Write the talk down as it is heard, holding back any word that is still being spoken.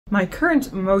My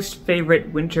current most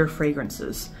favorite winter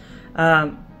fragrances.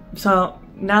 So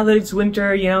now that it's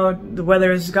winter, you know, the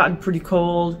weather has gotten pretty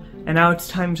cold, and now it's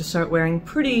time to start wearing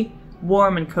pretty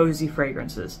warm and cozy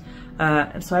fragrances.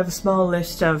 And so I have a small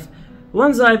list of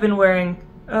ones that I've been wearing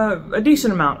a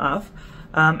decent amount of.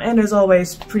 And as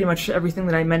always, pretty much everything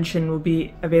that I mention will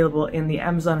be available in the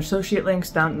Amazon associate links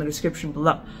down in the description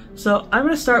below. So I'm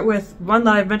going to start with one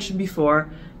that I've mentioned before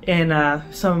in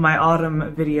some of my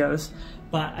autumn videos,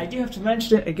 but I do have to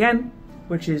mention it again,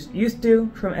 which is Youth Dew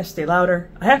from Estee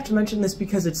Lauder. I have to mention this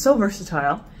because it's so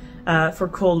versatile for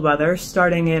cold weather,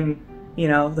 starting in, you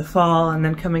know, the fall and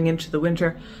then coming into the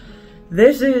winter.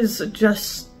 This is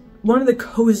just one of the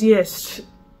coziest,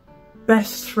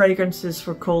 best fragrances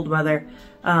for cold weather.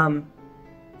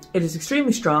 It is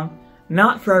extremely strong,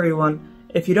 not for everyone.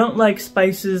 If you don't like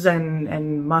spices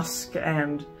and musk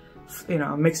and, you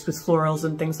know, mixed with florals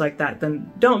and things like that,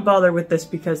 then don't bother with this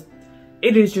because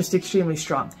it is just extremely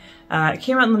strong. It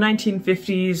came out in the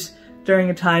 1950s during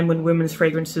a time when women's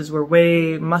fragrances were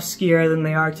way muskier than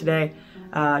they are today,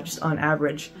 just on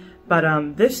average. But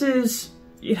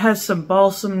it has some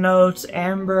balsam notes,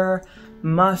 amber,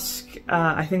 musk,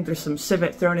 I think there's some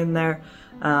civet thrown in there,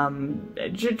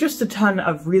 just a ton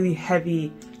of really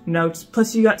heavy notes.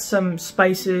 Plus you got some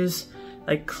spices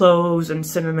like cloves and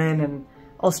cinnamon and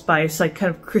allspice, like kind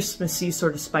of Christmassy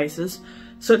sort of spices.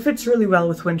 So it fits really well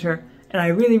with winter, and I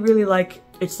really, really like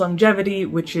its longevity,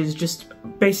 which is just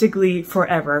basically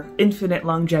forever, infinite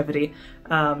longevity.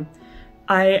 I've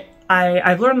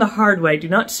learned the hard way, do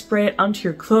not spray it onto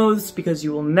your clothes because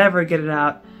you will never get it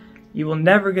out. You will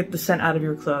never get the scent out of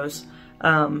your clothes.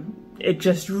 It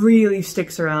just really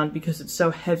sticks around because it's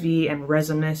so heavy and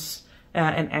resinous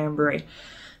and ambery.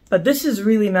 But this is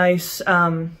really nice.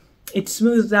 It's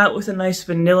smoothed out with a nice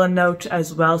vanilla note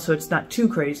as well, so it's not too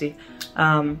crazy.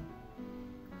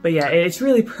 But yeah, it's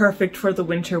really perfect for the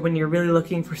winter when you're really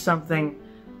looking for something,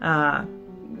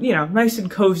 you know, nice and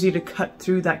cozy to cut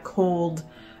through that cold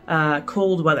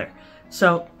weather.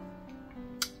 So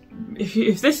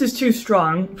if this is too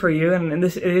strong for you, and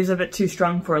it is a bit too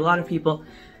strong for a lot of people,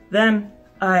 then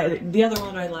the other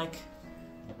one I like,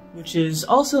 which is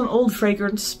also an old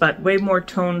fragrance but way more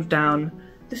toned down.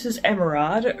 This is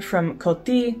Emerald from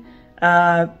Coty,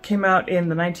 came out in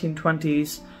the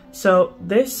 1920s. So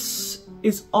this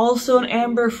is also an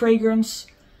amber fragrance,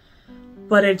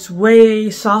 but it's way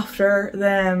softer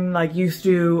than like Youth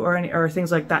Dew or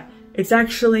things like that. It's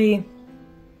actually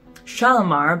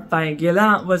Shalimar by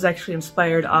Guerlain was actually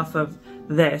inspired off of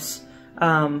this,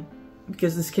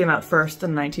 because this came out first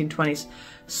in the 1920s.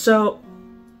 So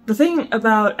the thing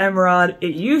about Emerald,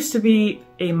 it used to be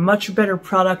a much better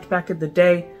product back in the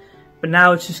day, but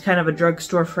now it's just kind of a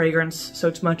drugstore fragrance, so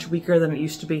it's much weaker than it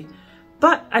used to be.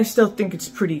 But I still think it's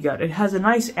pretty good. It has a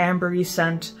nice ambery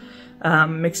scent,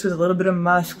 mixed with a little bit of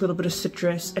musk, a little bit of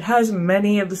citrus. It has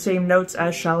many of the same notes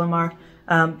as Shalimar,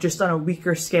 just on a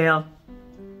weaker scale.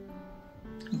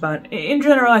 But in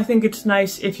general, I think it's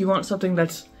nice if you want something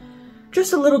that's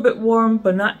just a little bit warm,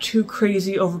 but not too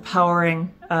crazy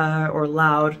overpowering or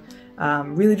loud.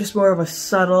 Really just more of a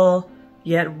subtle,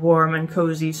 yet warm and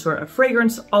cozy sort of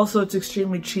fragrance. Also, it's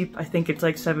extremely cheap. I think it's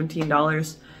like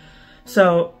 $17.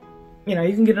 So, you know,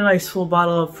 you can get a nice full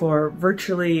bottle for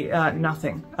virtually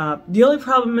nothing. The only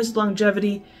problem is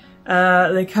longevity.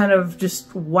 They kind of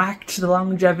just whacked the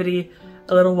longevity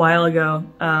a little while ago.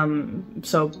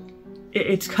 So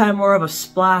it's kind of more of a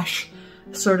splash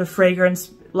sort of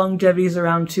fragrance. Longevity is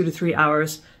around 2 to 3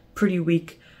 hours, pretty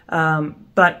weak.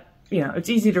 But, you know, it's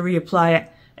easy to reapply it,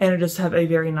 and it does have a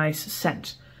very nice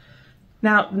scent.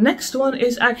 Now, next one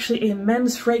is actually a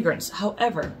men's fragrance.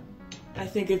 However, I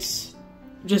think it's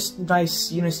just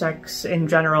nice unisex in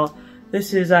general.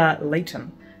 This is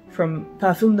Layton from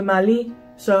Parfum de Mali.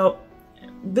 So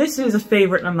this is a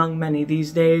favorite among many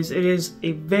these days. It is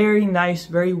a very nice,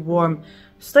 very warm,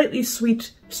 slightly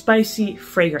sweet, spicy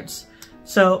fragrance.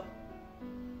 So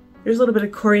there's a little bit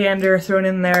of coriander thrown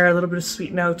in there, a little bit of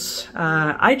sweet notes.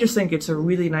 I just think it's a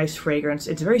really nice fragrance.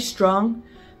 It's very strong,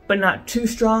 but not too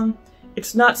strong.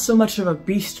 It's not so much of a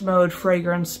beast mode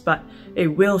fragrance, but it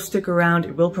will stick around,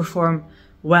 it will perform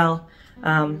well.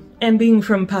 And being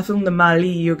from Parfum de Mali,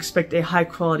 you expect a high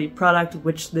quality product,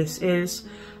 which this is.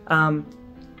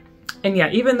 And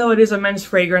yeah, even though it is a men's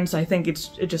fragrance, I think it's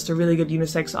just a really good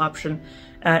unisex option.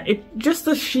 Just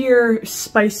the sheer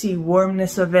spicy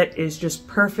warmness of it is just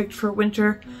perfect for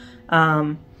winter.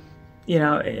 You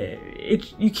know,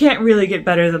 you can't really get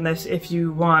better than this if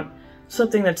you want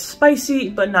something that's spicy,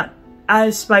 but not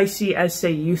as spicy as,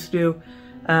 say, Youth Dew.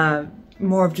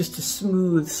 More of just a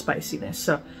smooth spiciness.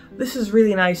 So this is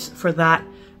really nice for that.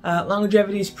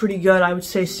 Longevity is pretty good, I would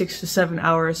say 6 to 7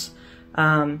 hours.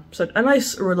 So a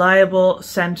nice, reliable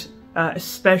scent,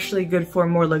 especially good for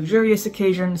more luxurious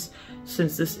occasions,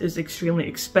 since this is extremely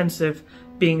expensive,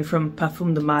 being from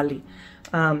Parfum de Mali.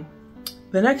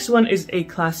 The next one is a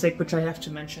classic, which I have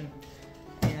to mention,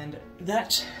 and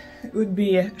that would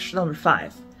be Chanel No.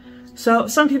 5. So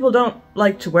some people don't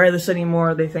like to wear this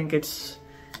anymore, they think it's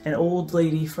an old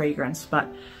lady fragrance, but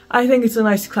I think it's a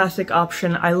nice classic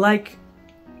option. I like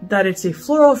that it's a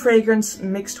floral fragrance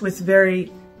mixed with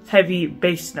very heavy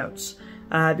base notes,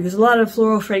 because a lot of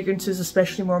floral fragrances,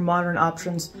 especially more modern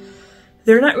options,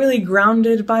 they're not really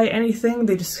grounded by anything,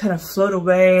 they just kind of float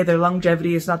away, their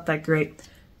longevity is not that great.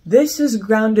 This is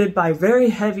grounded by very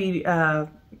heavy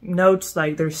notes,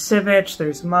 like there's civet,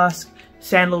 there's musk,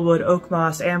 sandalwood, oak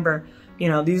moss, amber, you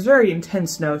know, these very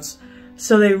intense notes.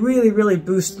 So they really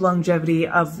boost longevity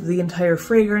of the entire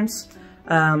fragrance,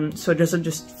 so it doesn't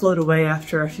just float away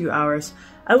after a few hours.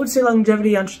 I would say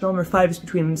longevity on Chanel No. 5 is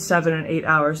between 7 and 8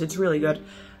 hours, it's really good.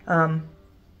 And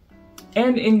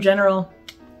in general,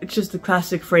 it's just a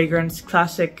classic fragrance,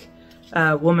 classic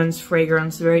woman's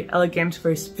fragrance, very elegant,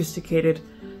 very sophisticated,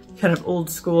 kind of old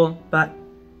school, but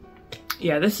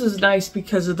yeah, this is nice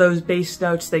because of those base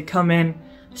notes. They come in,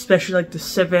 especially like the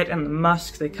civet and the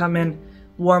musk, they come in,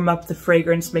 warm up the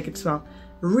fragrance, make it smell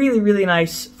really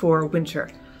nice for winter.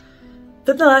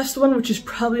 Then the last one, which is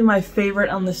probably my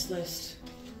favorite on this list,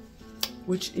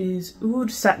 which is Oud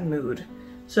Satin Oud.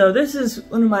 So this is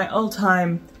one of my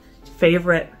all-time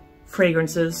favorite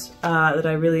fragrances that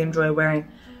I really enjoy wearing.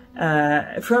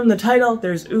 From the title,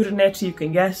 there's oud in it, you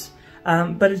can guess,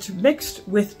 but it's mixed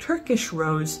with Turkish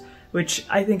rose, which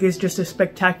I think is just a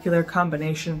spectacular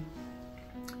combination.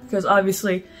 Because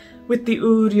obviously, with the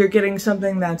oud, you're getting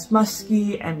something that's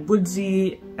musky and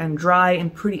woodsy and dry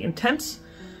and pretty intense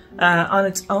on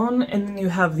its own, and then you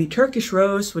have the Turkish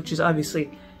rose, which is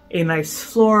obviously a nice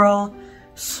floral,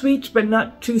 sweet but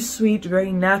not too sweet,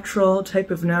 very natural type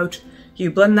of note.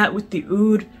 You blend that with the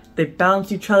oud, they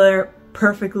balance each other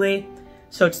perfectly,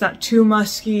 so it's not too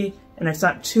musky and it's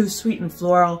not too sweet and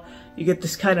floral. You get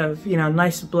this kind of, you know,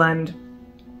 nice blend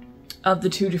of the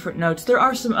two different notes. There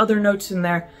are some other notes in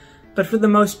there, but for the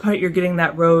most part you're getting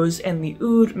that rose and the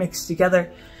oud mixed together.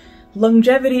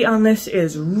 Longevity on this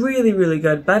is really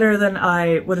good, better than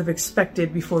I would have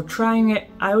expected before trying it.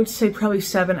 I would say probably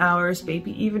 7 hours,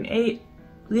 maybe even 8,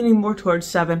 leaning more towards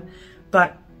 7,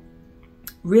 but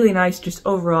really nice just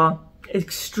overall.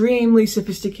 Extremely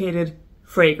sophisticated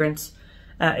fragrance.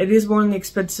 It is more on the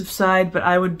expensive side, but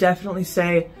I would definitely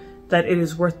say that it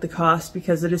is worth the cost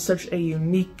because it is such a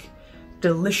unique,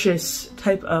 delicious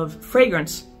type of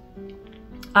fragrance.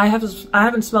 I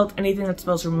haven't smelled anything that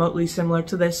smells remotely similar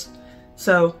to this,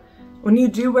 so when you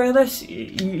do wear this, I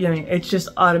mean, it's just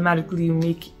automatically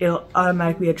unique. It'll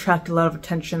automatically attract a lot of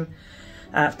attention,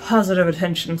 positive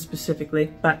attention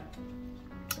specifically, but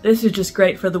this is just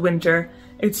great for the winter.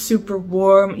 It's super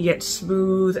warm, yet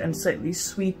smooth and slightly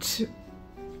sweet,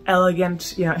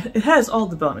 elegant, you know, it has all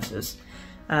the bonuses.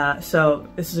 So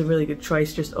this is a really good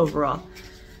choice just overall.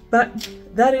 But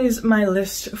that is my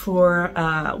list for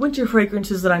winter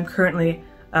fragrances that I'm currently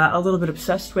a little bit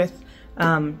obsessed with.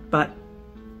 But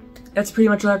that's pretty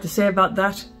much all I have to say about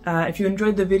that. If you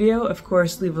enjoyed the video, of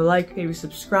course, leave a like, maybe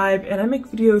subscribe, and I make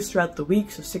videos throughout the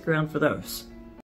week, so stick around for those.